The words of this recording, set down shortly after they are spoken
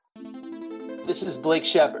This is Blake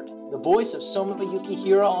Shepard, the voice of Soma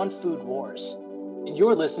Yukihira on Food Wars, and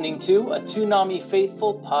you're listening to a Toonami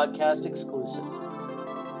Faithful podcast exclusive.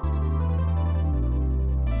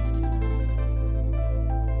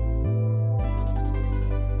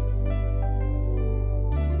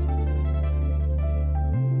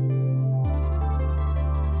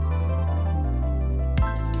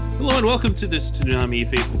 Hello and welcome to this Toonami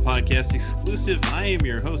Faithful podcast exclusive. I am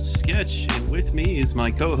your host, Sketch, and with me is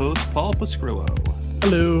my co-host, Paul Pascrillo.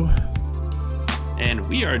 Hello. And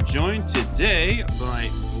we are joined today by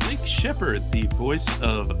Blake Shepard, the voice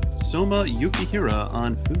of Soma Yukihira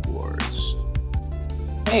on Food Wars.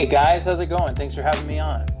 Hey guys, how's it going? Thanks for having me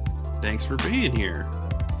on. Thanks for being here.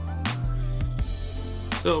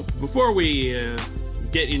 So before we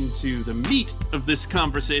get into the meat of this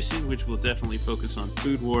conversation, which will definitely focus on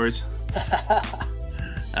Food Wars.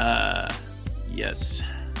 Yes,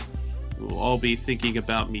 we'll all be thinking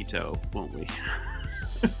about Mito, won't we?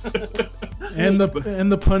 and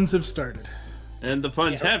the puns have started. And the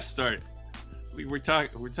puns have started. We're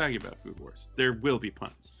talking about Food Wars. There will be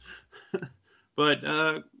puns. But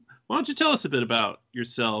why don't you tell us a bit about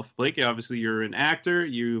yourself, Blake? Obviously, you're an actor.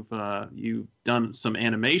 You've done some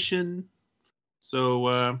animation.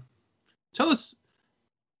 So tell us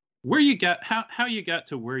where you got how you got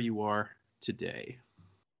to where you are today.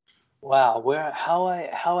 Wow,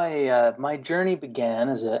 my journey began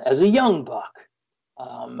as a young buck.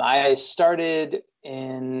 I started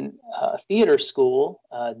in theater school,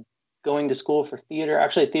 going to school for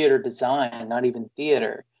theater design, not even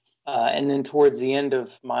theater. And then towards the end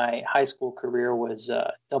of my high school career was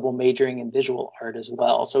double majoring in visual art as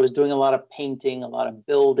well. So I was doing a lot of painting, a lot of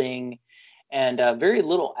building, and very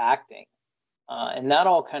little acting. And that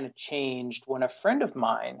all kind of changed when a friend of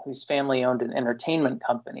mine whose family owned an entertainment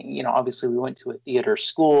company, obviously we went to a theater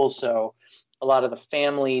school, so a lot of the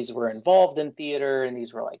families were involved in theater, and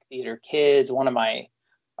these were like theater kids. One of my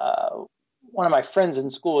friends in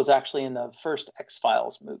school was actually in the first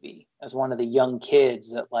X-Files movie as one of the young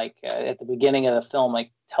kids that at the beginning of the film,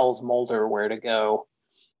 tells Mulder where to go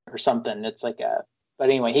or something. It's but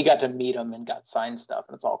anyway, he got to meet him and got signed stuff,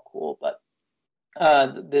 and it's all cool. But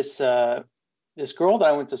this girl that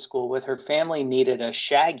I went to school with, her family needed a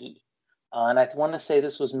Shaggy. And I want to say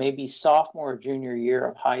this was maybe sophomore or junior year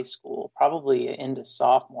of high school, probably into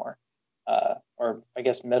sophomore, or I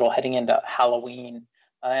guess middle, heading into Halloween.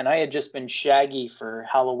 And I had just been Shaggy for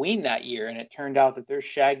Halloween that year. And it turned out that their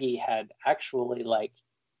Shaggy had actually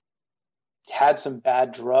had some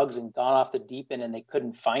bad drugs and gone off the deep end, and they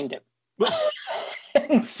couldn't find him.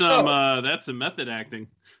 That's some method acting.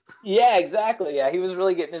 Yeah, exactly. Yeah, he was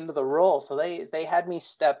really getting into the role. So they had me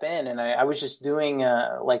step in, and I was just doing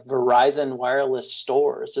Verizon wireless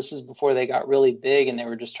stores. This is before they got really big, and they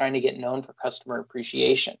were just trying to get known for customer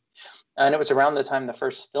appreciation. And it was around the time the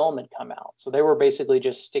first film had come out. So they were basically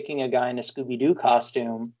just sticking a guy in a Scooby-Doo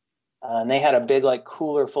costume, and they had a big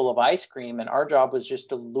cooler full of ice cream, and our job was just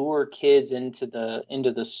to lure kids into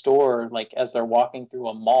the store as they're walking through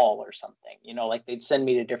a mall or something. They'd send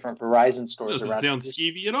me to different Verizon stores. Doesn't sound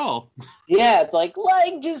skeevy at all. Yeah, it's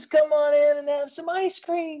just come on in and have some ice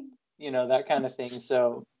cream, that kind of thing.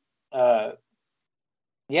 So, that's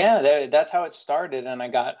how it started, and I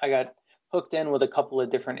got hooked in with a couple of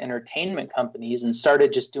different entertainment companies and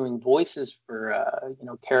started just doing voices for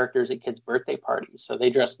characters at kids' birthday parties. So they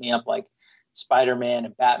dressed me up like Spider-Man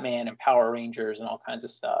and Batman and Power Rangers and all kinds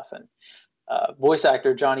of stuff. And voice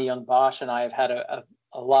actor Johnny Young Bosch and I have had a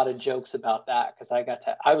lot of jokes about that, because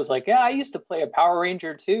I was like, yeah, I used to play a Power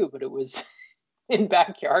Ranger too, but it was in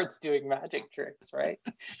backyards doing magic tricks, right?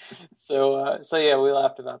 So yeah, we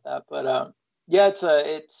laughed about that, but yeah,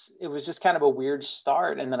 it was just kind of a weird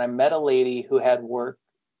start. And then I met a lady who had worked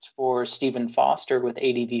for Stephen Foster with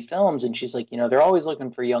ADV Films, and she's like, they're always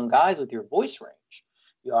looking for young guys with your voice range.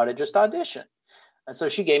 You ought to just audition. And so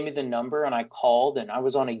she gave me the number, and I called, and I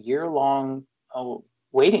was on a year-long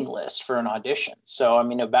waiting list for an audition. So,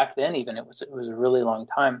 back then even, it was a really long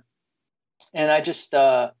time. And I just,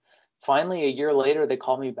 finally, a year later, they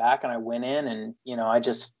called me back, and I went in, and,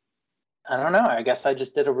 I don't know. I guess I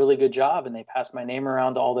just did a really good job, and they passed my name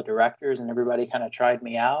around to all the directors, and everybody kind of tried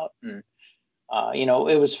me out. And,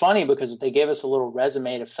 it was funny because they gave us a little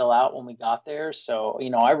resume to fill out when we got there. So,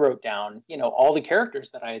 I wrote down, all the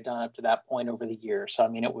characters that I had done up to that point over the years. So,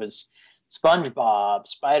 it was SpongeBob,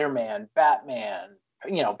 Spider-Man, Batman,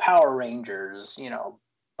 Power Rangers,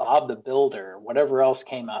 Bob the Builder, whatever else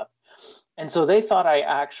came up. And so they thought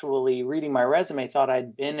reading my resume, thought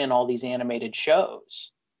I'd been in all these animated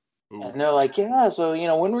shows. Ooh. And they're like, yeah, so,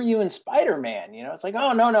 when were you in Spider-Man? It's like,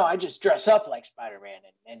 oh, no, I just dress up like Spider-Man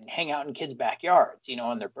and hang out in kids' backyards,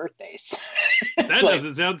 on their birthdays. That like,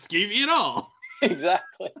 doesn't sound skeevy at all.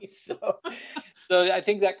 Exactly. So I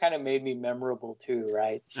think that kind of made me memorable too,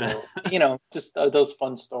 right? So, just those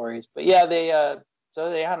fun stories. But yeah,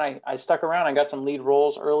 and I stuck around. I got some lead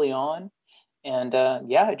roles early on. And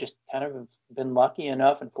I just kind of have been lucky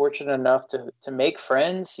enough and fortunate enough to make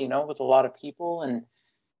friends, with a lot of people and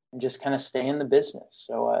just kind of stay in the business.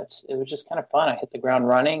 So it was just kind of fun. I hit the ground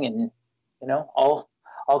running, and I'll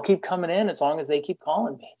keep coming in as long as they keep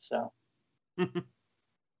calling me. So.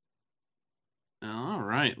 All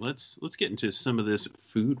right, let's get into some of this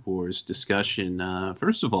Food Wars discussion.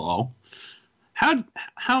 First of all,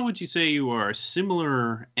 how would you say you are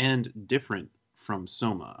similar and different from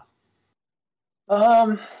Soma?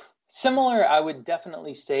 Similar, I would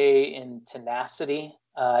definitely say in tenacity.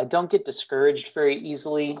 I don't get discouraged very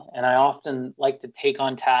easily, and I often like to take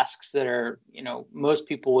on tasks that are, most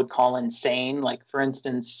people would call insane. Like, for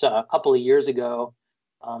instance, a couple of years ago,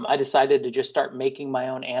 I decided to just start making my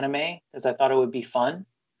own anime because I thought it would be fun.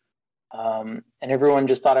 And everyone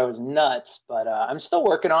just thought I was nuts, but I'm still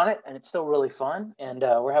working on it, and it's still really fun, and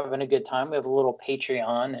we're having a good time. We have a little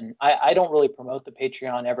Patreon, and I don't really promote the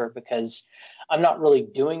Patreon ever because I'm not really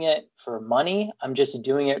doing it for money. I'm just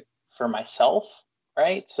doing it for myself,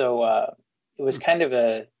 right? So it was kind of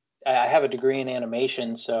I have a degree in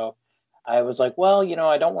animation, so I was like, well,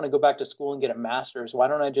 I don't want to go back to school and get a master's. Why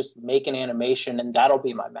don't I just make an animation and that'll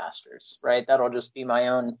be my master's, right? That'll just be my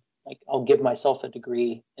own, like, I'll give myself a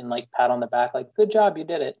degree and like pat on the back, like, good job, you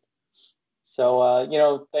did it. So,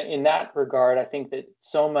 in that regard, I think that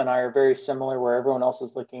Soma and I are very similar, where everyone else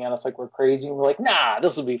is looking at us like we're crazy. And we're like, nah,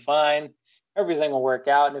 this will be fine. Everything will work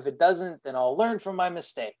out. And if it doesn't, then I'll learn from my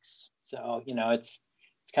mistakes. So, it's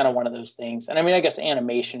kind of one of those things. And I mean, I guess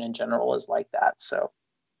animation in general is like that. So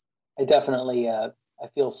I definitely, I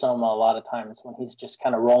feel Soma a lot of times when he's just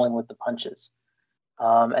kind of rolling with the punches.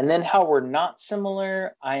 And then how we're not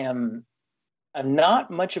similar, I'm not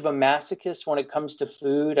much of a masochist when it comes to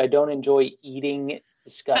food. I don't enjoy eating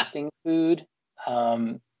disgusting food.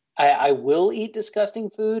 I will eat disgusting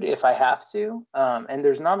food if I have to. And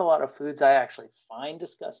there's not a lot of foods I actually find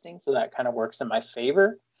disgusting, so that kind of works in my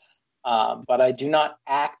favor. But I do not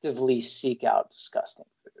actively seek out disgusting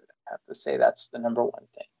food. I have to say that's the number one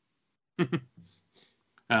thing.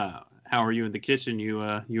 How are you in the kitchen? You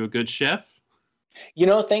a good chef?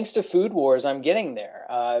 Thanks to Food Wars, I'm getting there.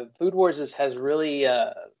 Food Wars has really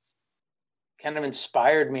kind of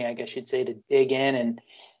inspired me, I guess you'd say, to dig in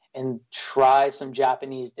and try some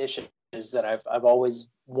Japanese dishes that I've always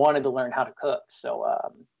wanted to learn how to cook. So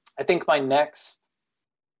I think my next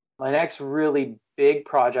really big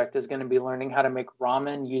project is going to be learning how to make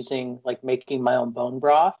ramen using making my own bone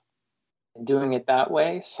broth and doing it that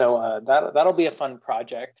way. So that'll be a fun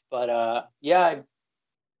project. But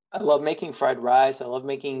I love making fried rice. I love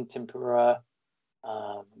making tempura.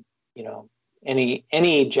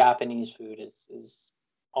 Any Japanese food is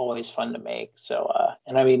always fun to make. So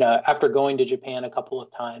and I mean, after going to Japan a couple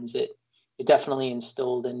of times, it definitely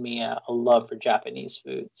instilled in me a love for Japanese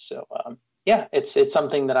food. So it's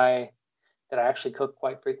something that I actually cook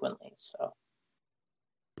quite frequently. So.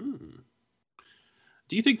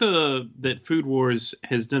 Do you think that Food Wars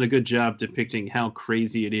has done a good job depicting how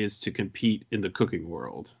crazy it is to compete in the cooking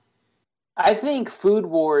world? I think Food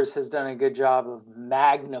Wars has done a good job of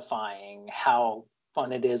magnifying how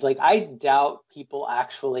fun it is. Like, I doubt people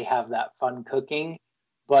actually have that fun cooking,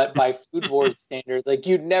 but by Food Wars standards,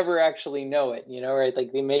 you'd never actually know it, right?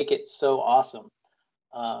 Like, they make it so awesome.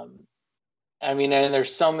 I mean, and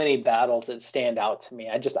there's so many battles that stand out to me.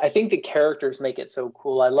 I think the characters make it so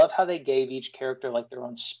cool. I love how they gave each character their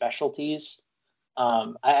own specialties.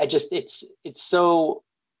 It's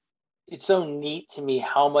so neat to me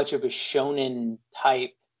how much of a shonen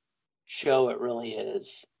type show it really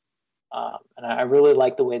is. And I really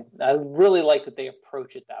like that they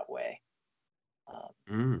approach it that way.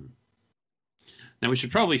 Now we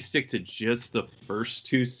should probably stick to just the first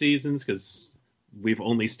two seasons because we've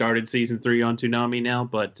only started season 3 on Toonami now.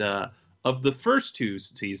 But of the first two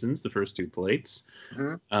seasons, the first two plates,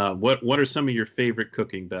 what are some of your favorite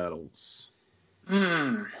cooking battles?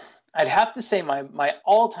 I'd have to say my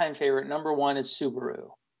all-time favorite number one is Subaru.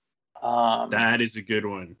 That is a good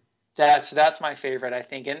one. That's my favorite, I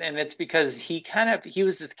think, and it's because he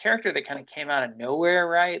was this character that kind of came out of nowhere,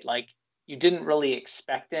 right? Like, you didn't really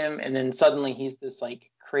expect him, and then suddenly he's this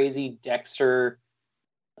crazy Dexter,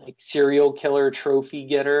 serial killer trophy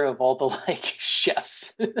getter of all the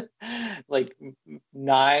chefs,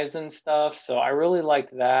 knives and stuff. So I really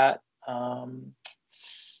liked that.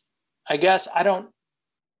 I guess I don't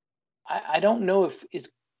know if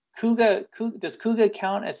is Kuga does Kuga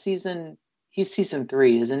count as season? He's season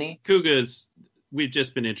 3, isn't he? We've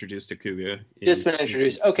just been introduced to Kuga. Just been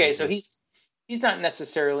introduced. Okay, so he's not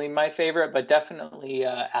necessarily my favorite, but definitely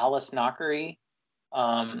Alice Knockery.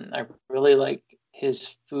 I really like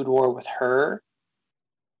his food war with her.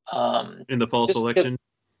 In the fall selection.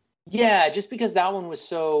 Yeah, just because that one was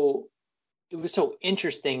so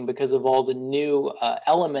interesting because of all the new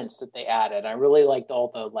elements that they added. I really liked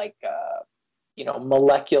all the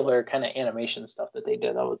molecular kind of animation stuff that they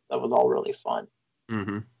did. That was all really fun.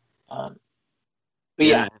 Mm-hmm. But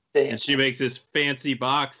yeah, and she makes this fancy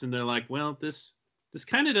box, and they're like, "Well, this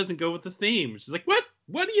kind of doesn't go with the theme." She's like, "What?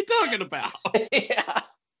 What are you talking about?" Yeah.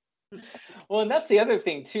 Well, and that's the other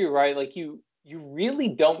thing too, right? Like you really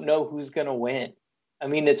don't know who's gonna win. I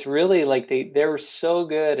mean, it's really like they're so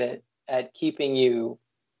good at keeping you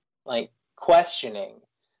like questioning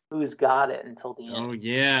who's got it until the end. Oh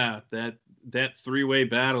yeah, that three-way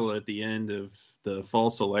battle at the end of the fall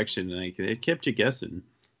selection, like it kept you guessing.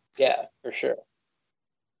 Yeah, for sure.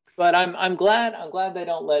 But I'm glad they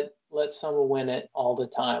don't let someone win it all the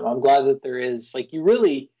time. I'm glad that there is like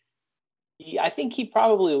I think he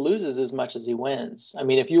probably loses as much as he wins. I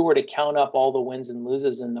mean, if you were to count up all the wins and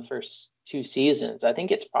loses in the first 2 seasons, I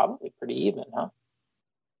think it's probably pretty even, huh?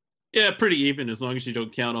 Yeah, pretty even as long as you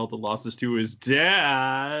don't count all the losses to his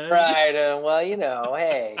dad. Right. Well,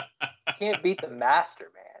 hey, you can't beat the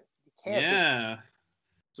master, man. You can't. Yeah.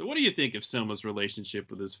 So what do you think of Soma's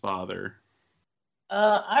relationship with his father?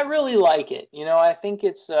 I really like it. I think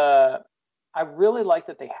it's I really like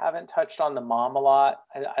that they haven't touched on the mom a lot.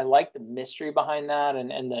 I like the mystery behind that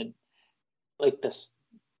and the like this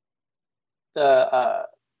the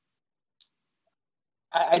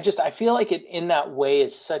I feel like it in that way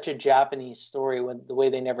is such a Japanese story with the way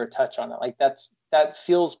they never touch on it. Like that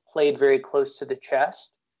feels played very close to the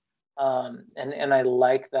chest. And I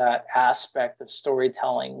like that aspect of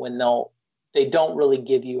storytelling when they don't really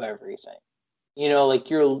give you everything. Like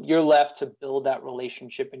you're left to build that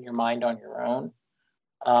relationship in your mind on your own.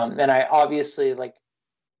 And I obviously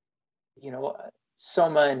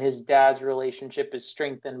Soma and his dad's relationship is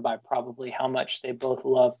strengthened by probably how much they both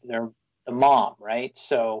love the mom, right?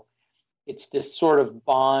 So it's this sort of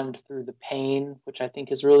bond through the pain, which I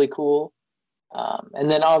think is really cool. And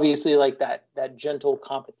then obviously like that gentle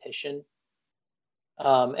competition.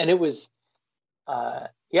 And it was,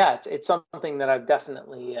 it's something that I've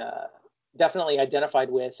definitely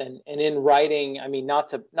identified with, and in writing, I mean, not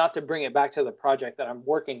to bring it back to the project that I'm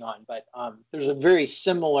working on, but there's a very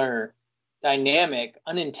similar dynamic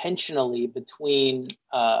unintentionally between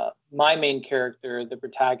my main character, the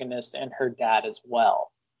protagonist, and her dad as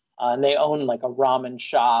well. And they own like a ramen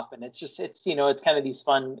shop, and it's kind of these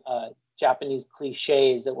fun Japanese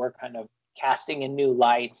cliches that we're kind of casting in new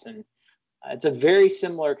lights, and it's a very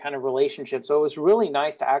similar kind of relationship. So it was really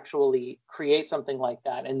nice to actually create something like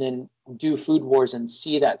that and then do Food Wars and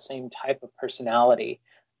see that same type of personality,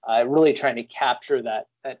 really trying to capture that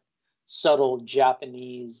subtle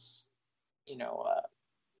Japanese,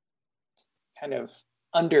 kind of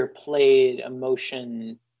underplayed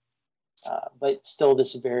emotion, but still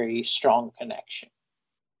this very strong connection.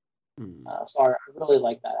 So I really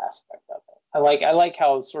like that aspect of it. I like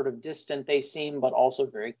how sort of distant they seem, but also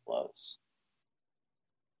very close.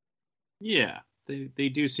 Yeah, they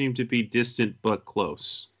do seem to be distant but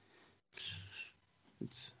close.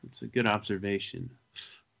 It's a good observation.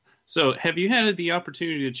 So, have you had the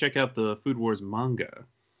opportunity to check out the Food Wars manga?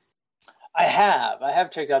 I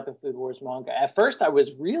have checked out the Food Wars manga. At first, I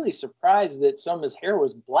was really surprised that Soma's hair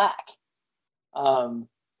was black.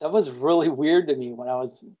 That was really weird to me when I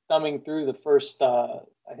was thumbing through the first. I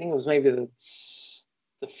think it was maybe the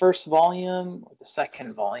first volume or the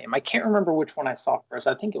second volume. I can't remember which one I saw first.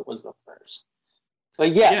 I think it was the first.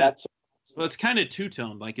 But yeah. Well, it's kind of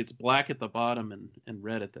two-tone, like it's black at the bottom and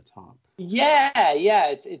red at the top. Yeah,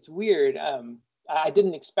 it's weird. I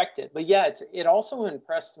didn't expect it, but yeah, it also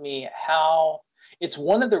impressed me how it's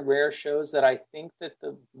one of the rare shows that I think that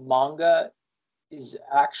the manga is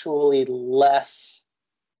actually less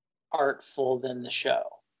artful than the show.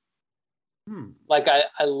 Like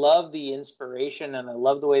I love the inspiration and I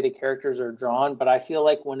love the way the characters are drawn, but I feel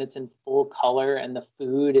like when it's in full color and the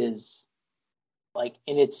food is like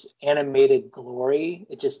in its animated glory,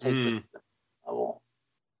 it just takes it to the level.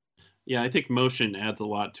 Yeah, I think motion adds a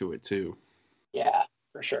lot to it too. Yeah,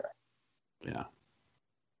 for sure. Yeah.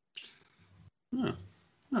 Huh.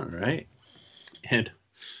 All right. And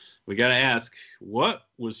we got to ask, what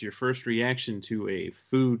was your first reaction to a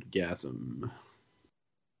foodgasm?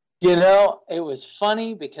 It was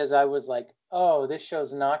funny because I was like, oh, this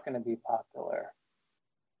show's not going to be popular.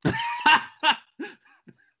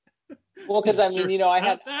 Well, because I mean, Sure. you know, I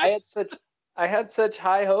had such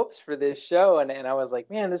high hopes for this show, and I was like,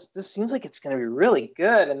 man, this seems like it's going to be really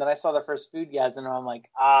good. And then I saw the first Foodgasm, and I'm like,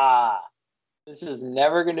 this is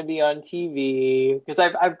never going to be on TV, because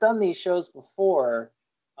I've done these shows before,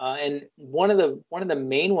 and one of the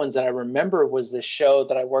main ones that I remember was this show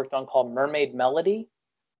that I worked on called Mermaid Melody,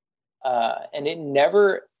 and it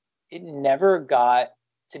never got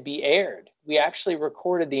to be aired. We actually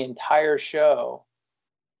recorded the entire show.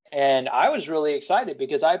 And I was really excited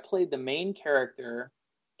because I played the main character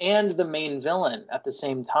and the main villain at the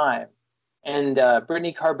same time. And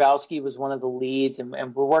Brittany Karbowski was one of the leads, and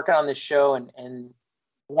we're working on this show. And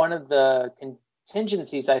one of the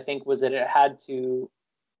contingencies, I think, was that it had to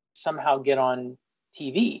somehow get on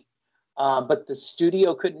TV. But the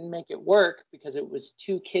studio couldn't make it work because it was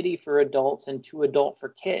too kiddie for adults and too adult for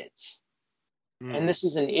kids. And this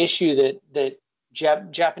is an issue that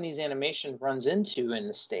Japanese animation runs into in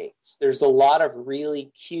the States. There's a lot of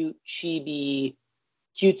really cute, chibi,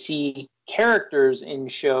 cutesy characters in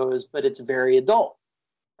shows, but it's very adult,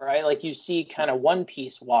 right? Like you see kind of One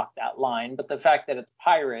Piece walk that line, but the fact that it's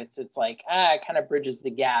pirates, it's like, it kind of bridges the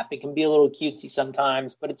gap. It can be a little cutesy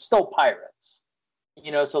sometimes, but it's still pirates,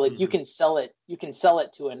 you know? So like you can sell it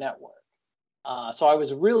to a network. So I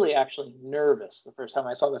was really actually nervous the first time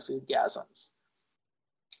I saw the Foodgasms.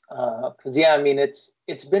 Because I mean,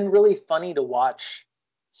 it's been really funny to watch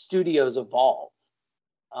studios evolve.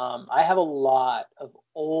 I have a lot of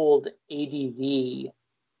old ADV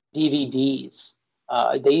DVDs.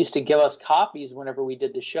 They used to give us copies whenever we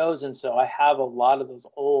did the shows, and so I have a lot of those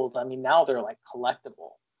old. I mean, now they're like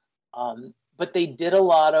collectible. But they did a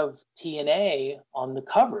lot of TNA on the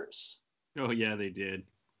covers. Oh yeah, they did.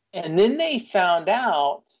 And then they found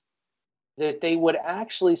out that they would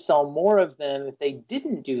actually sell more of them if they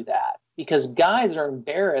didn't do that, because guys are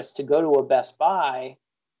embarrassed to go to a Best Buy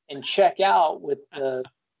and check out with the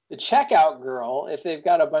checkout girl if they've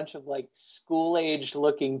got a bunch of like school-aged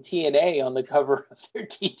looking TNA on the cover of their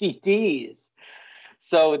DVDs.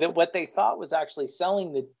 So that what they thought was actually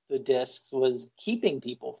selling the discs was keeping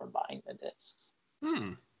people from buying the discs.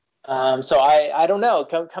 So I don't know.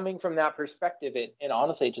 Coming from that perspective, it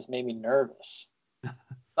honestly just made me nervous.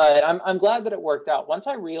 But I'm glad that it worked out. Once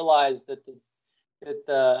I realized that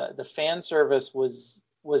the fan service was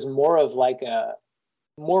more of like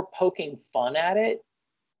more poking fun at it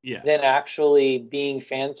than actually being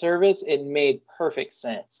fan service, it made perfect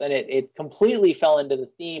sense. And it completely fell into the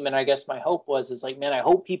theme. And I guess my hope is like, man, I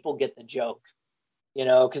hope people get the joke, you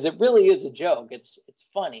know, because it really is a joke. It's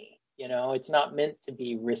funny, you know, it's not meant to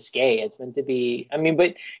be risque. It's meant to be, I mean,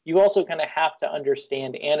 but you also kind of have to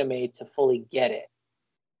understand anime to fully get it.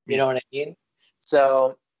 You know what I mean?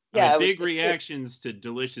 So, yeah. Big reactions to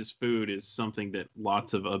delicious food is something that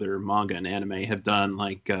lots of other manga and anime have done,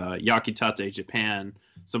 like Yakitate Japan.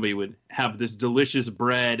 Somebody would have this delicious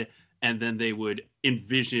bread, and then they would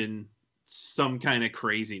envision some kind of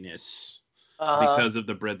craziness because of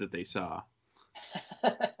the bread that they saw.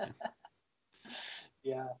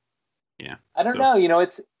 Yeah. Yeah. I don't know. You know,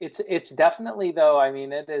 it's definitely, though, I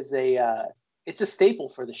mean, it's a staple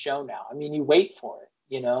for the show now. I mean, you wait for it.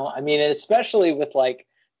 You know, I mean, and especially with like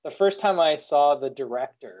the first time I saw the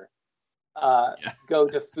director go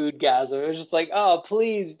to Foodgasm, it was just like, oh,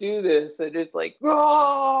 please do this. And it's like,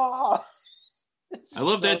 oh! I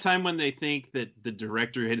love that time when they think that the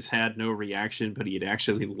director has had no reaction, but he had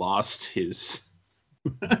actually lost his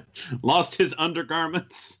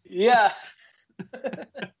undergarments. Yeah,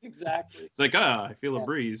 exactly. It's like, I feel a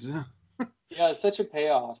breeze. Yeah, it's such a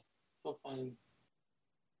payoff. So funny.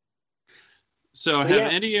 So have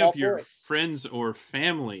any of your friends or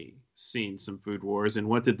family seen some Food Wars, and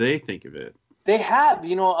what did they think of it? They have.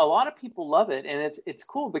 You know, a lot of people love it, and it's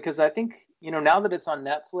cool because I think, you know, now that it's on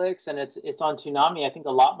Netflix and it's on Toonami, I think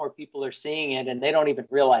a lot more people are seeing it, and they don't even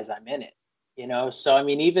realize I'm in it. You know, so I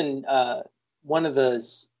mean, even one of the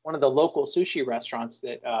local sushi restaurants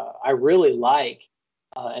that I really like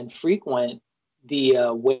and frequent,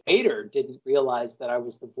 the waiter didn't realize that I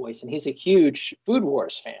was the voice, and he's a huge Food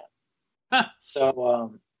Wars fan.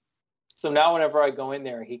 So now whenever I go in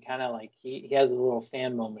there, he kind of like he has a little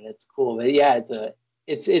fan moment. It's cool. But yeah,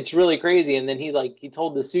 it's really crazy. And then he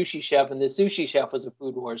told the sushi chef, and the sushi chef was a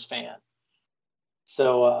Food Wars fan.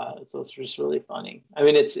 So it's just really funny. I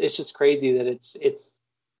mean, it's just crazy that it's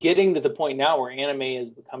getting to the point now where anime is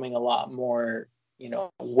becoming a lot more, you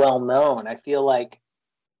know, well known. I feel like,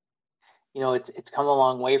 you know, it's come a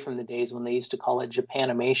long way from the days when they used to call it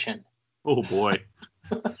Japanimation. Oh boy.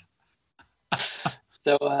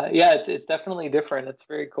 So yeah, it's definitely different. It's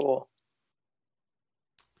very cool.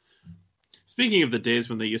 Speaking of the days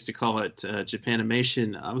when they used to call it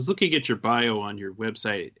Japanimation, I was looking at your bio on your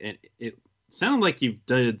website, and it sounded like you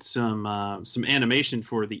did some animation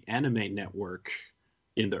for the Anime Network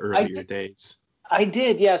in the earlier days. I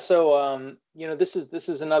did, yeah. So, this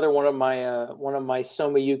is another one of my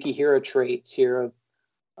Soma Yukihira traits here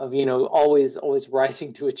of always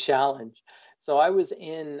rising to a challenge. So I was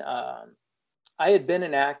in. I had been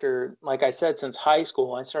an actor, like I said, since high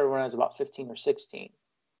school. I started when I was about 15 or 16.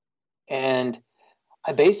 And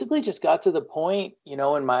I basically just got to the point,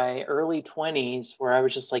 in my early 20s where I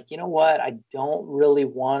was just like, you know what? I don't really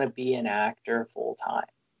want to be an actor full time.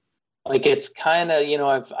 Like, it's kind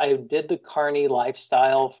of, I did the carny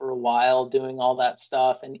lifestyle for a while doing all that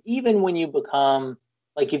stuff. And even when you become,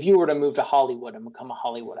 like, if you were to move to Hollywood and become a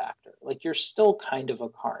Hollywood actor, like, you're still kind of a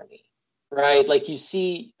carny, right? Like, you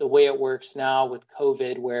see the way it works now with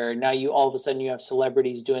COVID, where now all of a sudden you have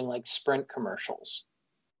celebrities doing like Sprint commercials.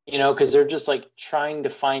 Because they're just like trying to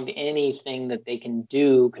find anything that they can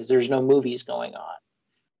do because there's no movies going on.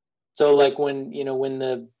 So like when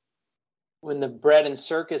the bread and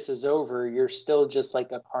circus is over, you're still just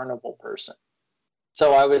like a carnival person.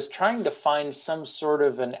 So I was trying to find some sort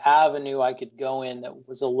of an avenue I could go in that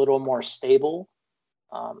was a little more stable.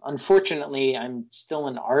 Unfortunately, I'm still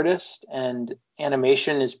an artist, and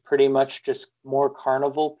animation is pretty much just more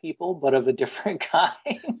carnival people, but of a different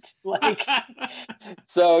kind.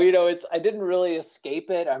 So I didn't really escape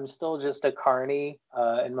it. I'm still just a carny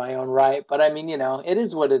in my own right. But I mean, it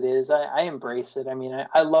is what it is. I embrace it. I mean,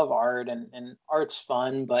 I love art, and art's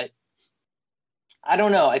fun, but I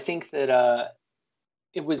don't know. I think that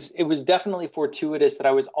it was definitely fortuitous that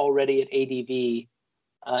I was already at ADV.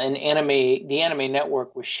 The Anime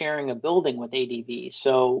Network was sharing a building with ADV.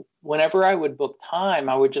 So whenever I would book time,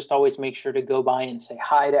 I would just always make sure to go by and say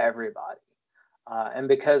hi to everybody. And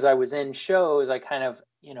because I was in shows, I kind of,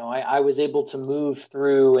 I was able to move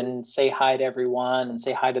through and say hi to everyone and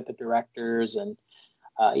say hi to the directors and,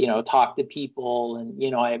 talk to people.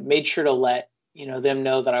 And, I made sure to let, them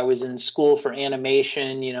know that I was in school for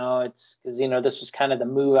animation. It's because, this was kind of the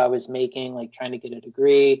move I was making, like trying to get a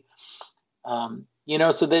degree.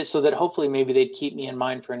 So that hopefully maybe they'd keep me in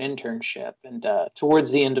mind for an internship. And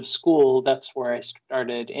towards the end of school, that's where I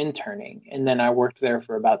started interning. And then I worked there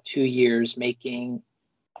for about 2 years, making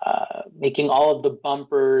all of the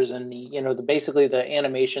bumpers and basically the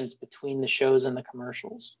animations between the shows and the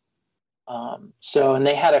commercials. And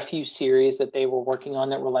they had a few series that they were working on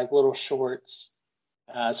that were like little shorts.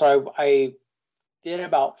 So I did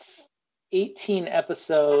about 18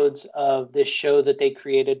 episodes of this show that they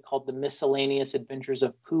created called The Miscellaneous Adventures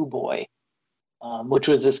of Pooh Boy, which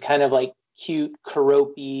was this kind of like cute,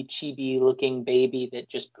 karopi, chibi looking baby that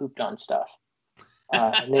just pooped on stuff.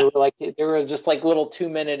 And they were just like little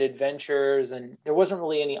 2-minute adventures, and there wasn't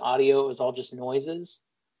really any audio. It was all just noises.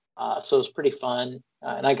 So it was pretty fun.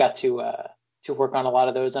 And I got to work on a lot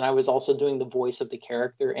of those. And I was also doing the voice of the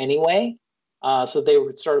character anyway. So they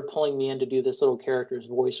started pulling me in to do this little character's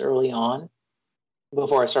voice early on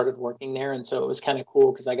before I started working there. And so it was kind of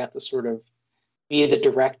cool because I got to sort of be the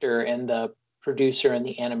director and the producer and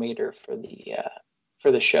the animator for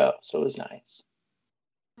the show. So it was nice.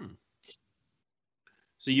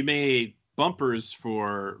 So you made bumpers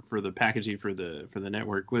for the packaging for the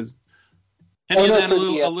network. Was any of that a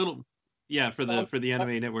little for the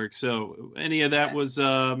Anime Network? So any of that was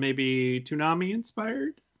maybe Toonami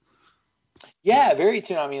inspired? Yeah, very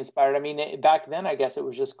Toonami inspired. I mean, back then, I guess it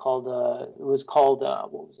was just called. What was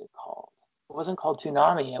it called? It wasn't called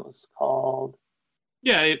Toonami. It was called.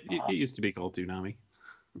 Yeah, it used to be called Toonami.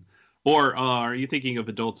 Or are you thinking of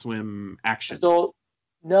Adult Swim Action?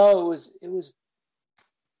 No, it was.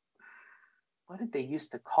 What did they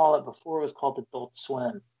used to call it before it was called Adult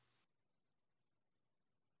Swim?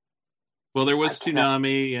 Well, there was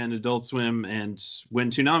Toonami and Adult Swim, and when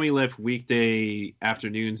Toonami left weekday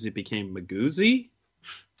afternoons, it became Magoozy.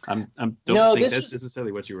 Don't think that's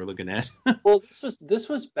necessarily what you were looking at. Well, this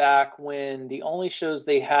was back when the only shows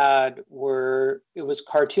they had it was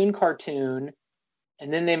Cartoon,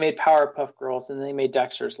 and then they made Powerpuff Girls, and then they made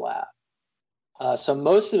Dexter's Lab. So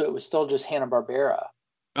most of it was still just Hanna-Barbera.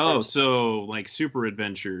 Oh, so like Super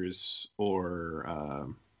Adventures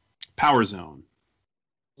or Power Zone.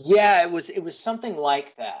 Yeah, it was something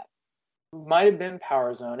like that. It might have been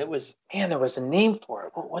Power Zone. There was a name for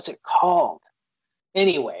it. What was it called?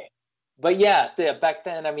 Anyway, but yeah, back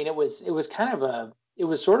then, I mean, it was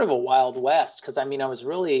sort of a Wild West because I mean, I was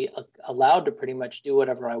really allowed to pretty much do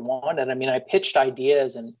whatever I wanted. I mean, I pitched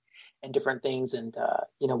ideas and different things, and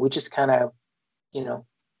we just kind of,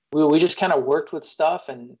 we just kind of worked with stuff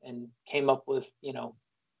and came up with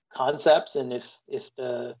concepts, and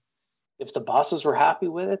if if the bosses were happy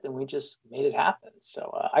with it, then we just made it happen.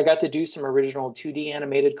 So I got to do some original 2D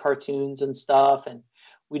animated cartoons and stuff. And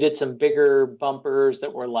we did some bigger bumpers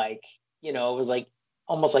that were like, it was like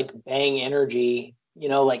almost like Bang Energy,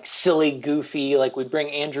 like silly, goofy. Like we'd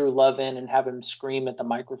bring Andrew Love in and have him scream at the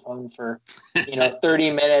microphone for,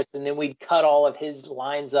 30 minutes. And then we'd cut all of his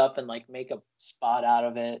lines up and like make a spot out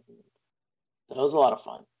of it. So it was a lot of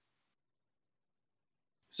fun.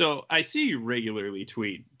 So I see you regularly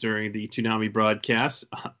tweet during the Toonami broadcast,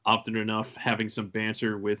 often enough having some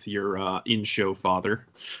banter with your in-show father.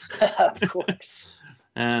 Of course.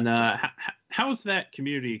 And how's that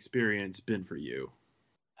community experience been for you?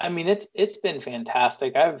 I mean, it's been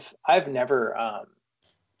fantastic. I've never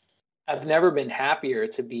been happier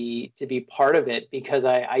to be part of it, because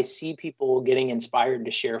I see people getting inspired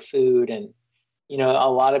to share food, and a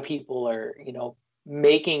lot of people are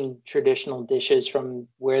making traditional dishes from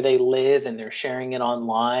where they live, and they're sharing it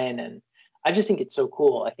online, and I just think it's so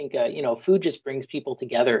cool. I think food just brings people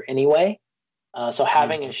together anyway. So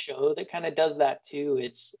having a show that kind of does that too,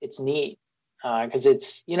 it's neat, because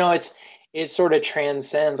it sort of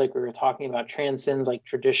transcends, like we were talking about, transcends like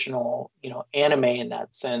traditional anime in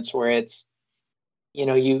that sense, where it's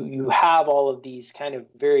you have all of these kind of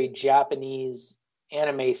very Japanese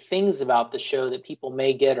anime things about the show that people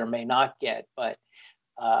may get or may not get, but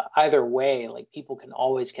either way, like people can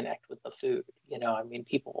always connect with the food. I mean,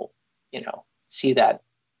 people see that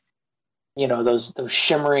those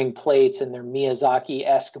shimmering plates and their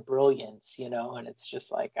Miyazaki-esque brilliance, and it's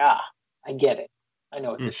just like, I get it. I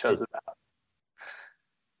know what this show's about.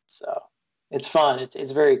 So it's fun.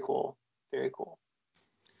 It's very cool. Very cool.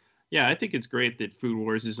 Yeah, I think it's great that Food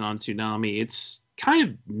Wars is on Toonami. It's kind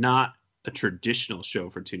of not a traditional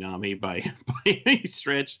show for Toonami by any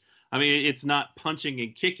stretch. I mean, it's not punching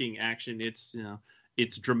and kicking action. It's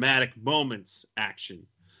it's dramatic moments action.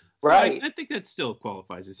 So right. I think that still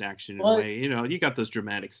qualifies as action in a way. You got those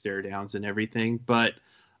dramatic stare downs and everything, but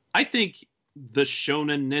I think the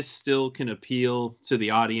shonenness still can appeal to the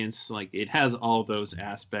audience. Like, it has all those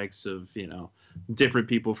aspects of different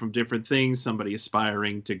people from different things, somebody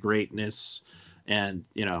aspiring to greatness, and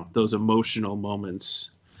those emotional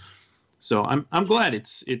moments. So I'm glad it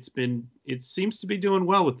seems to be doing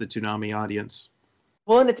well with the Toonami audience.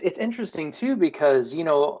 Well, and it's interesting too, because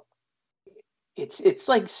it's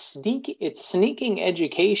like sneaking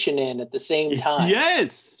education in at the same time.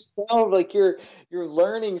 Yes. Like you're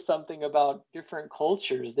learning something about different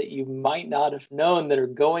cultures that you might not have known, that are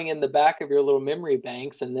going in the back of your little memory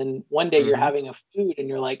banks, and then one day you're having a food and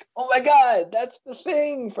you're like, oh my God, that's the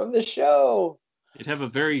thing from the show. You'd have a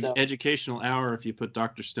very educational hour if you put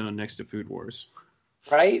Dr. Stone next to Food Wars.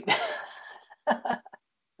 Right?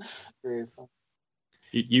 Very fun.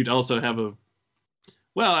 You'd also have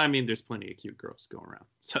well, I mean, there's plenty of cute girls to go around.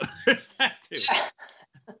 So there's that too.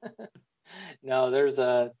 No,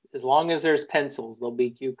 as long as there's pencils, there'll be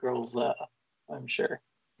cute girls, I'm sure.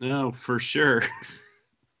 No, for sure.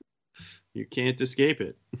 You can't escape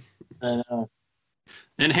it. I know.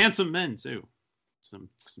 And handsome men too. Some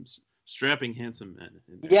strapping handsome men.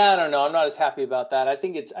 Yeah, I don't know. I'm not as happy about that. I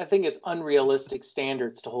think it's unrealistic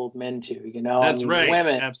standards to hold men to. That's right.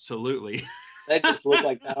 Women, absolutely. They just look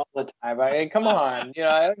like that all the time. I mean, come on.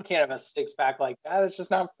 I can't have a six-pack like that. It's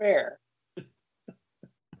just not fair.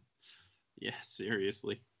 Yeah,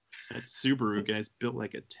 seriously. That Subaru guy's built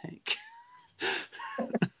like a tank.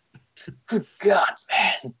 Good God,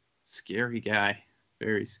 man. Scary guy.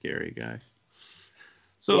 Very scary guy.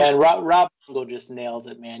 So yeah, and Rob Bungle just nails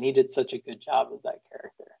it, man. He did such a good job with that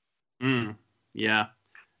character. Yeah.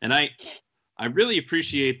 And I really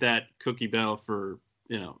appreciate that Cookie Bell for,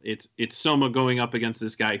 it's Soma going up against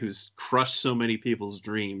this guy who's crushed so many people's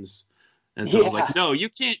dreams. And so I was like, no, you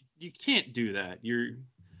can't do that.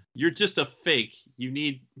 You're just a fake. You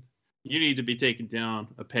need to be taken down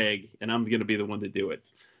a peg, and I'm going to be the one to do it.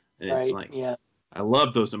 And right, it's like, I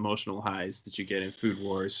love those emotional highs that you get in Food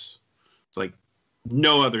Wars. It's like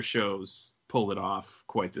no other shows pull it off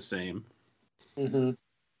quite the same. Mm-hmm.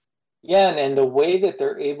 Yeah, and the way that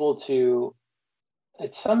they're able to,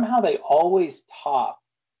 it's somehow they always top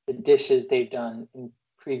the dishes they've done in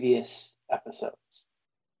previous episodes.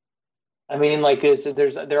 I mean, like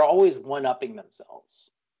they're always one-upping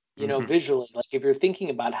themselves, visually. Like if you're thinking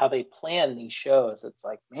about how they plan these shows, it's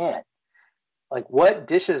like, man, like what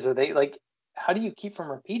dishes are they like? How do you keep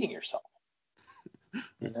from repeating yourself?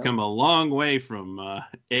 Come a long way from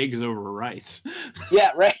eggs over rice.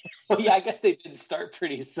 Yeah, right. Well, yeah, I guess they did start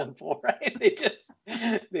pretty simple, right?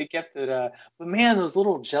 They kept it. But man, those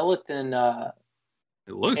little gelatin.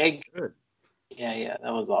 It looks egg. Good. Yeah,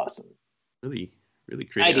 that was awesome. Really, really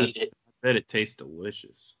creative. I'd eat it. I bet it tastes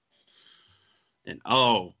delicious. And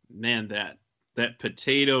oh man, that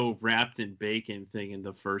potato wrapped in bacon thing in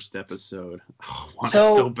the first episode. Oh, I want it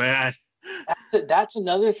so bad. That's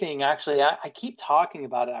another thing, actually. I keep talking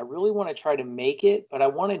about it. I really want to try to make it, but I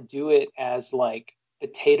want to do it as like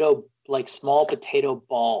small potato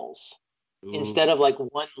balls. Ooh. Instead of like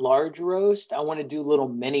one large roast, I want to do little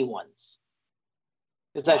mini ones.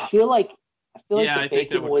 Because I feel like the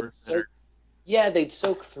bacon would soak. Yeah, they'd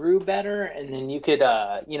soak through better, and then you could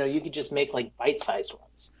just make like bite-sized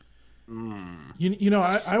ones.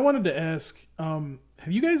 I wanted to ask, have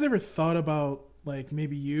you guys ever thought about, like,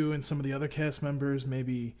 maybe you and some of the other cast members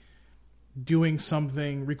maybe doing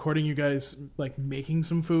something, recording you guys like making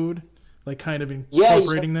some food, like kind of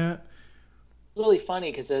incorporating that? It's really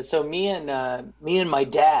funny because so me and my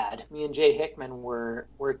dad, me and Jay Hickman were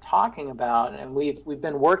talking about, and we've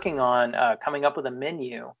been working on coming up with a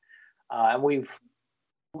menu, and we've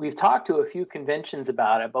talked to a few conventions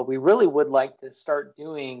about it, but we really would like to start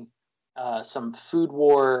doing some food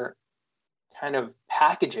war kind of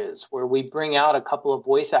packages where we bring out a couple of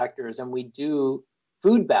voice actors and we do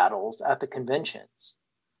food battles at the conventions.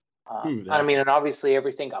 I mean, and obviously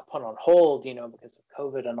everything got put on hold, because of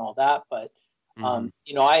COVID and all that. But,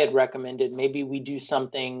 I had recommended maybe we do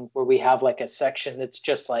something where we have like a section that's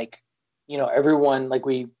just like, everyone, like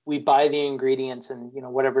we buy the ingredients in,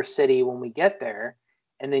 whatever city when we get there.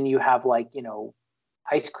 And then you have like,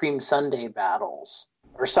 ice cream sundae battles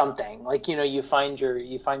or something. Like, you find your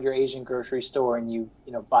Asian grocery store and you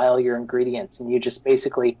buy all your ingredients and you just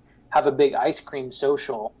basically have a big ice cream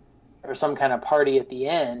social or some kind of party at the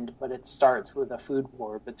end, but it starts with a food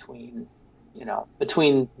war between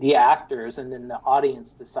the actors, and then the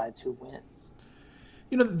audience decides who wins.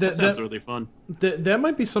 That sounds really fun. That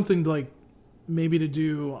might be something like maybe to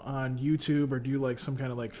do on YouTube or do like some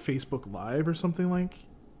kind of like Facebook Live or something like.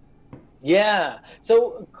 Yeah.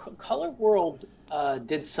 So Color World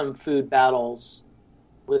did some food battles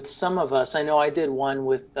with some of us. I know I did one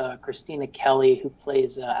with Christina Kelly, who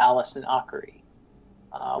plays Allison Akari.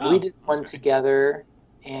 We did one together,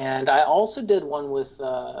 and I also did one with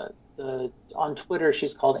on Twitter.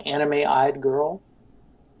 She's called Anime Eyed Girl.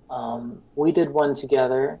 We did one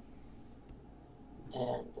together,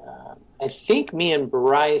 and I think me and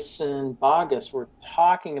Bryson Bogus were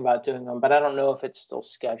talking about doing one, but I don't know if it's still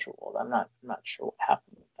scheduled. I'm not sure what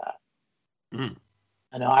happened with that.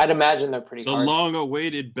 I know. I'd imagine they're pretty hard. The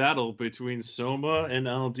long-awaited battle between Soma and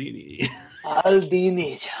Aldini.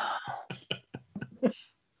 Aldini.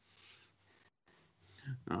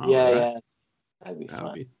 Yeah. That'd be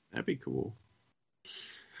fun. That'd be cool.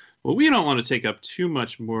 Well, we don't want to take up too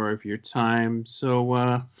much more of your time,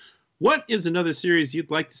 so what is another series you'd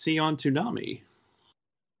like to see on Toonami?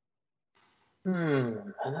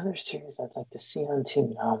 Another series I'd like to see on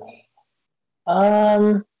Toonami.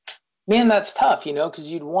 Man, that's tough, because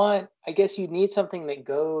you'd need something that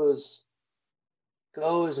goes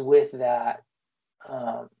with that,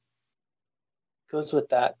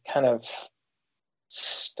 kind of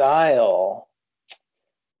style.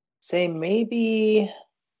 Say maybe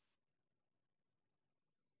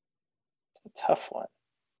it's a tough one.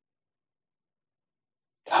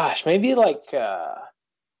 Gosh, maybe like I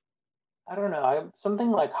don't know.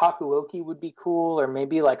 Something like Hakuoki would be cool, or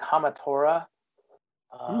maybe like Hamatora.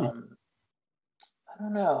 I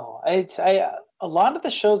don't know. A lot of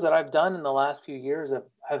the shows that I've done in the last few years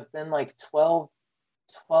have been like 12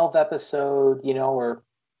 episode, or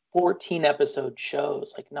 14 episode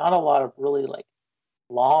shows. Like not a lot of really like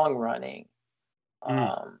long running.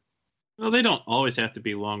 Well, they don't always have to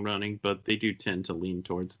be long running, but they do tend to lean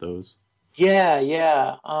towards those.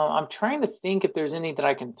 Yeah. I'm trying to think if there's any that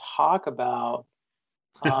I can talk about.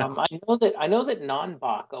 I know that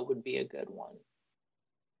Nanbaka would be a good one.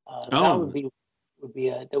 That would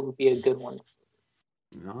be a good one.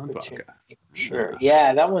 Nanbaka. Sure.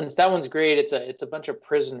 Yeah, that one's great. It's a bunch of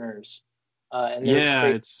prisoners. And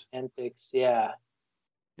it's antics. Yeah.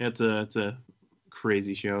 It's a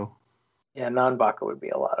crazy show. Yeah, Nanbaka would be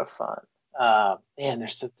a lot of fun. Man,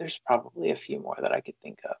 there's probably a few more that I could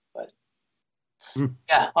think of, but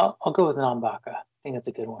yeah, I'll go with Nanbaka. I think that's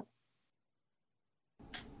a good one.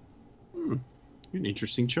 An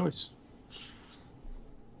interesting choice.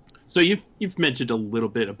 So you've mentioned a little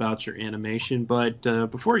bit about your animation, but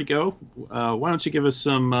before you go, why don't you give us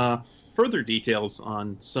some further details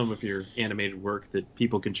on some of your animated work that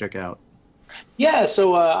people can check out? Yeah,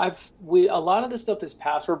 so a lot of this stuff is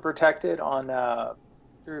password protected on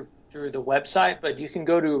through the website, but you can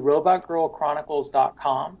go to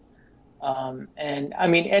robotgirlchronicles.com. And I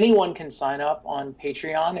mean, anyone can sign up on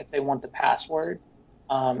Patreon if they want the password.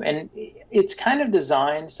 And it's kind of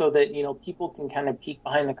designed so that, you know, people can kind of peek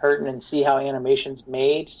behind the curtain and see how animation's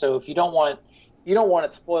made. So if you don't want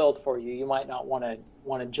it spoiled for you, you might not want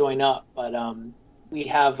to join up. But we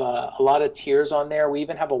have a lot of tiers on there. We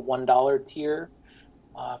even have a $1 tier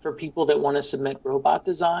for people that want to submit robot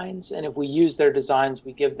designs. And if we use their designs,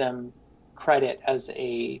 we give them credit as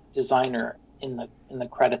a designer in the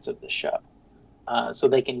credits of the show. So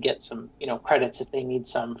they can get some, you know, credits if they need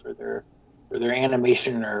some for their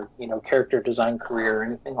animation or, you know, character design career or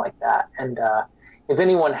anything like that. And if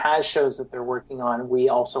anyone has shows that they're working on, we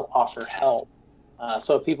also offer help.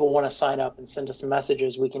 So if people want to sign up and send us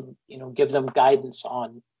messages, we can, you know, give them guidance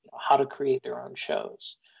on, you know, how to create their own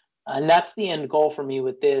shows. And that's the end goal for me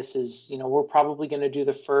with this is, you know, we're probably going to do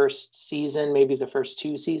the first season, maybe the first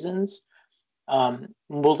 2 seasons.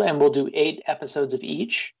 We'll do 8 episodes of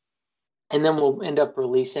each. And then we'll end up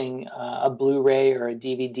releasing a Blu-ray or a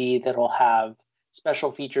DVD that'll have special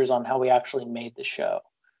features on how we actually made the show,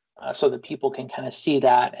 so that people can kind of see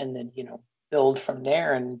that and then, you know, build from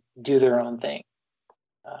there and do their own thing.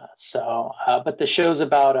 But the show's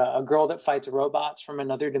about a girl that fights robots from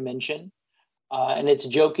another dimension, and it's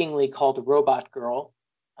jokingly called Robot Girl.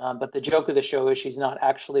 But the joke of the show is she's not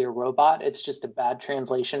actually a robot. It's just a bad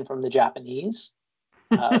translation from the Japanese.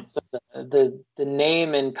 So the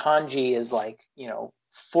name in kanji is like, you know,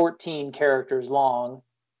 14 characters long,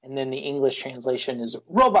 and then the English translation is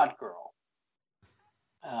Robot Girl.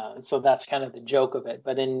 So that's kind of the joke of it.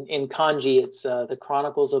 But in kanji, it's the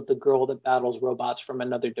Chronicles of the Girl that Battles Robots from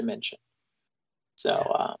Another Dimension.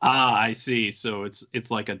 So I see. So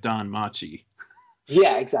it's like a Don Machi.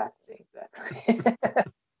 Yeah, exactly.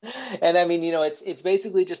 And I mean, you know, it's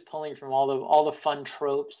basically just pulling from all the fun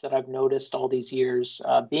tropes that I've noticed all these years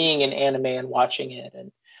being in anime and watching it.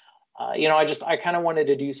 And you know, I kind of wanted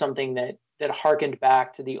to do something that harkened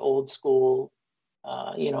back to the old school,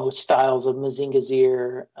 you know, styles of Mazinger Z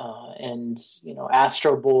and, you know,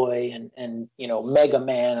 Astro Boy and you know, Mega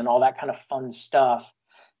Man and all that kind of fun stuff,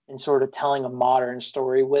 and sort of telling a modern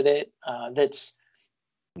story with it that's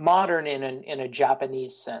modern in a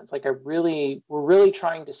Japanese sense. Like we're really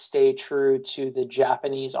trying to stay true to the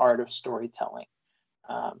Japanese art of storytelling.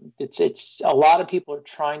 It's a lot of people are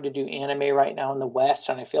trying to do anime right now in the West,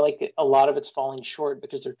 and I feel like a lot of it's falling short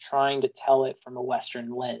because they're trying to tell it from a Western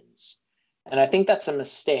lens. And I think that's a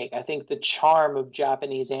mistake. I think the charm of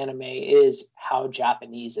Japanese anime is how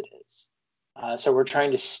Japanese it is. So we're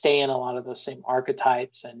trying to stay in a lot of those same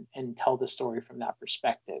archetypes and tell the story from that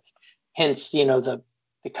perspective. Hence, you know, the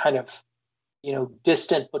kind of, you know,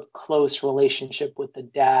 distant but close relationship with the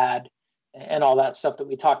dad and all that stuff that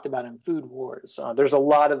we talked about in Food Wars. There's a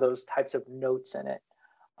lot of those types of notes in it.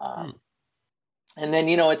 And then,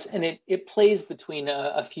 you know, it plays between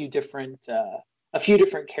a few different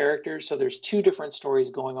characters. So there's 2 different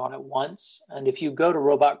stories going on at once. And if you go to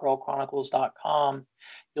robotgirlchronicles.com,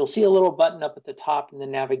 you'll see a little button up at the top in the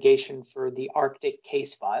navigation for the Arctic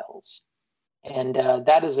Case Files. And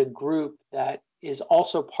that is a group that is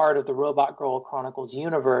also part of the Robot Girl Chronicles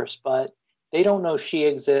universe, but they don't know she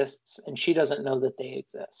exists and she doesn't know that they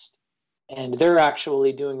exist. And they're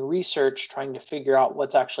actually doing research trying to figure out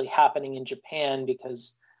what's actually happening in Japan,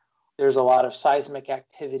 because there's a lot of seismic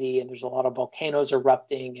activity and there's a lot of volcanoes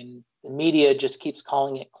erupting, and the media just keeps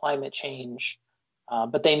calling it climate change.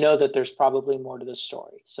 But they know that there's probably more to the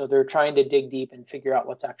story. So they're trying to dig deep and figure out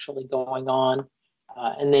what's actually going on.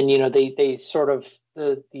 And then, you know, they sort of,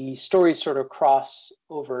 the stories sort of cross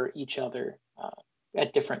over each other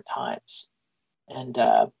at different times. And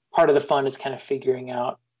part of the fun is kind of figuring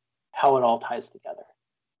out how it all ties together.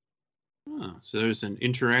 Oh, so there's an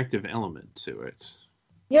interactive element to it.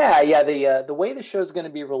 Yeah. The way the show is going to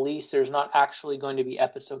be released, there's not actually going to be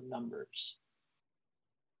episode numbers.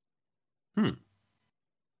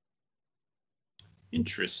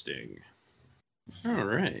 Interesting. All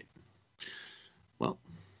right. Well,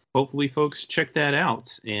 hopefully folks check that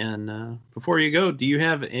out. And before you go, do you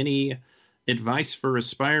have any advice for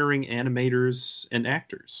aspiring animators and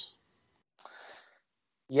actors?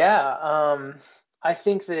 Yeah, I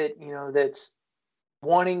think that, you know, that's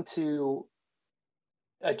wanting to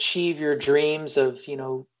achieve your dreams of, you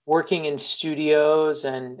know, working in studios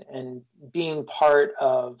and being part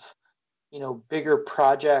of, you know, bigger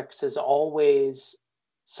projects is always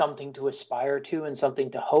something to aspire to and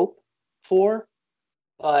something to hope for.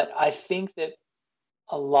 But I think that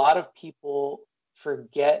a lot of people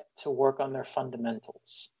forget to work on their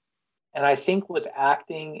fundamentals. And I think with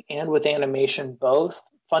acting and with animation, both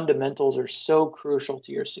fundamentals are so crucial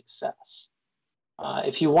to your success.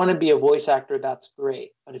 If you want to be a voice actor, that's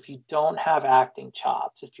great. But if you don't have acting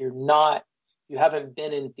chops, if you're not you haven't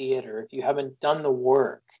been in theater, if you haven't done the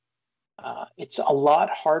work, it's a lot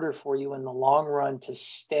harder for you in the long run to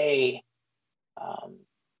stay ahead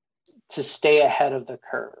of the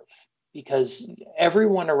curve, because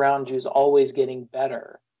everyone around you is always getting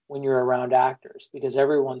better when you're around actors, because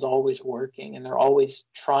everyone's always working and they're always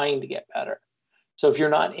trying to get better. So if you're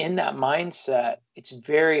not in that mindset, it's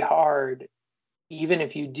very hard, even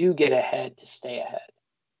if you do get ahead, to stay ahead.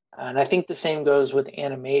 And I think the same goes with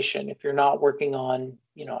animation. If you're not working on,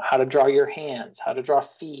 how to draw your hands, how to draw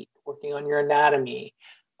feet, working on your anatomy,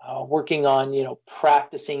 working on,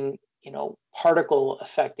 practicing, particle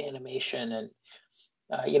effect animation, and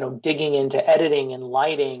digging into editing and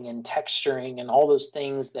lighting and texturing and all those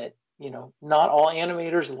things that, not all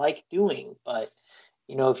animators like doing. But,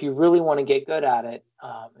 if you really want to get good at it,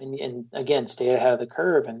 and again, stay ahead of the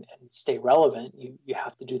curve and stay relevant, you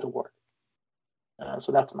have to do the work.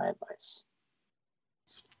 So that's my advice.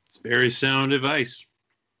 It's very sound advice.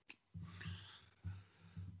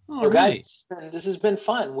 All right. Guys, this has been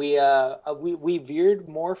fun. We veered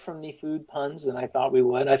more from the food puns than I thought we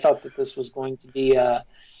would. I thought that this was going to be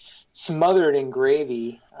smothered in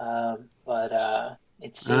gravy, but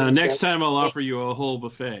it's next time I'll offer you a whole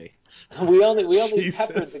buffet. We only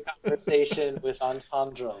peppered the conversation with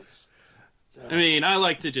entendres. So. I mean, I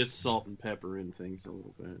like to just salt and pepper in things a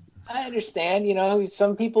little bit. I understand.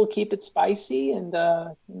 Some people keep it spicy, and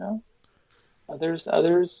others,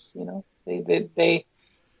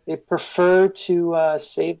 they prefer to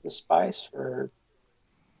save the spice for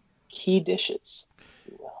key dishes, if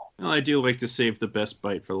you will. Well, I do like to save the best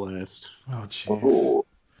bite for last. Oh, jeez.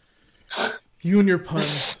 You and your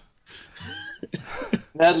puns.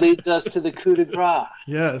 That leads us to the coup de grace.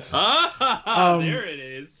 Yes. There it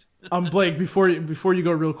is. Blake, before you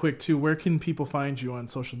go real quick, too, where can people find you on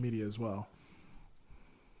social media as well?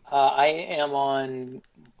 I am on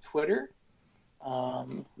Twitter.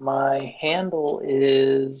 My handle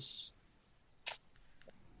is,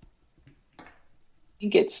 I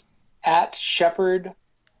think it's at Shepherd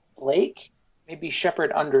Blake, maybe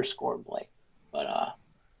Shepherd _Blake. But I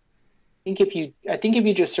think if you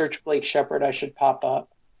just search Blake Shepherd, I should pop up.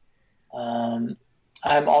 I'm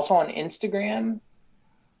also on Instagram.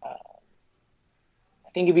 I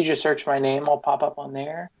think if you just search my name, I'll pop up on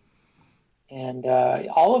there. And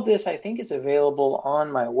all of this, I think, is available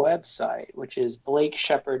on my website, which is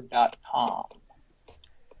blakeshepherd.com.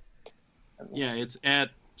 Yeah, it's at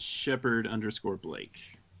Shepherd _Blake.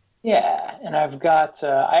 Yeah, and I've got,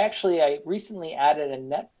 I recently added a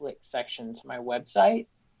Netflix section to my website.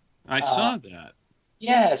 I saw that.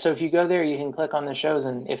 Yeah, so if you go there, you can click on the shows,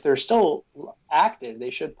 and if they're still active, they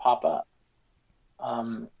should pop up.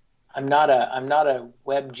 I'm not a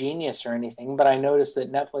web genius or anything, but I noticed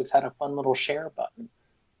that Netflix had a fun little share button,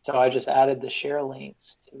 so I just added the share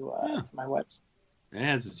links to my website. It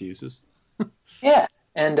has its uses. Yeah,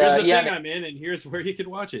 and here's the thing I'm in, and here's where you can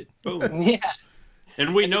watch it. Boom. Yeah,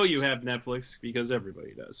 and we know you have Netflix because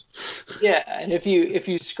everybody does. Yeah, and if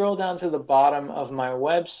you scroll down to the bottom of my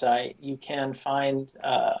website, you can find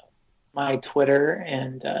my Twitter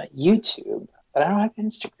and YouTube, but I don't have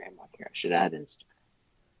Instagram on here. I should add Instagram.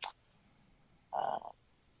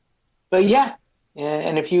 But yeah,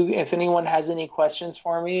 and if anyone has any questions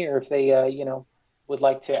for me, or if they would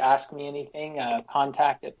like to ask me anything,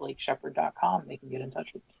 contact at blakeshepherd.com. They can get in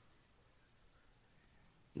touch with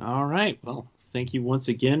me. All right. Well, thank you once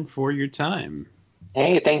again for your time.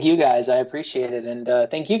 Hey, thank you guys. I appreciate it, and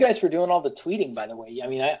thank you guys for doing all the tweeting. By the way, I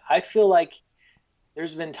mean, I feel like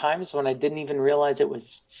there's been times when I didn't even realize it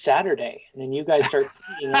was Saturday, and then you guys start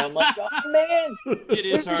tweeting, and I'm like, oh man! It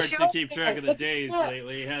is hard to keep track of the days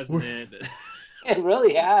lately, hasn't it? It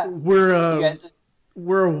really has. We're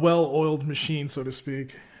a well-oiled machine, so to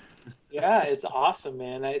speak. Yeah, it's awesome,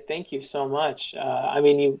 man. I thank you so much. I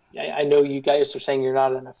mean, I know you guys are saying you're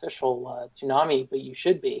not an official Toonami, but you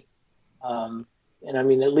should be. And I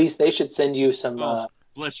mean, at least they should send you some.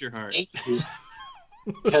 Bless your heart. Thank yous.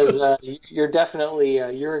 Because you're definitely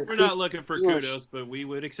you're. We're not looking for kudos, but we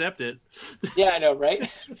would accept it. Yeah, I know, right?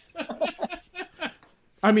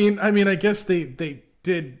 I mean, I guess they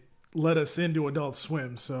did let us into Adult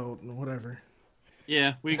Swim, so whatever.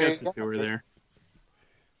 Yeah, we got the tour there.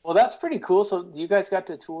 Well, that's pretty cool. So you guys got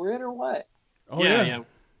to tour it, or what? Oh, yeah.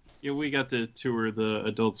 We got to tour the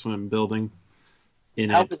Adult Swim building in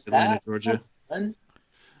Atlanta, that? Georgia. Fun?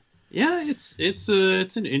 Yeah, it's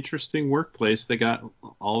an interesting workplace. They got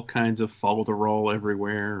all kinds of follow-the-roll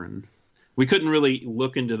everywhere, and we couldn't really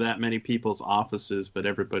look into that many people's offices, but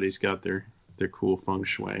everybody's got their cool feng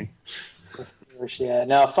shui. Yeah,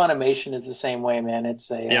 now Funimation is the same way, man. It's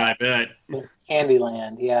a I bet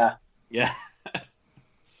Candyland. Yeah.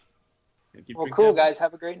 Well, cool, guys.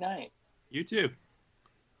 Have a great night. You too.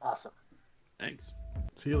 Awesome. Thanks.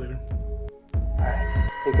 See you later. All right.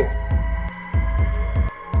 Take care.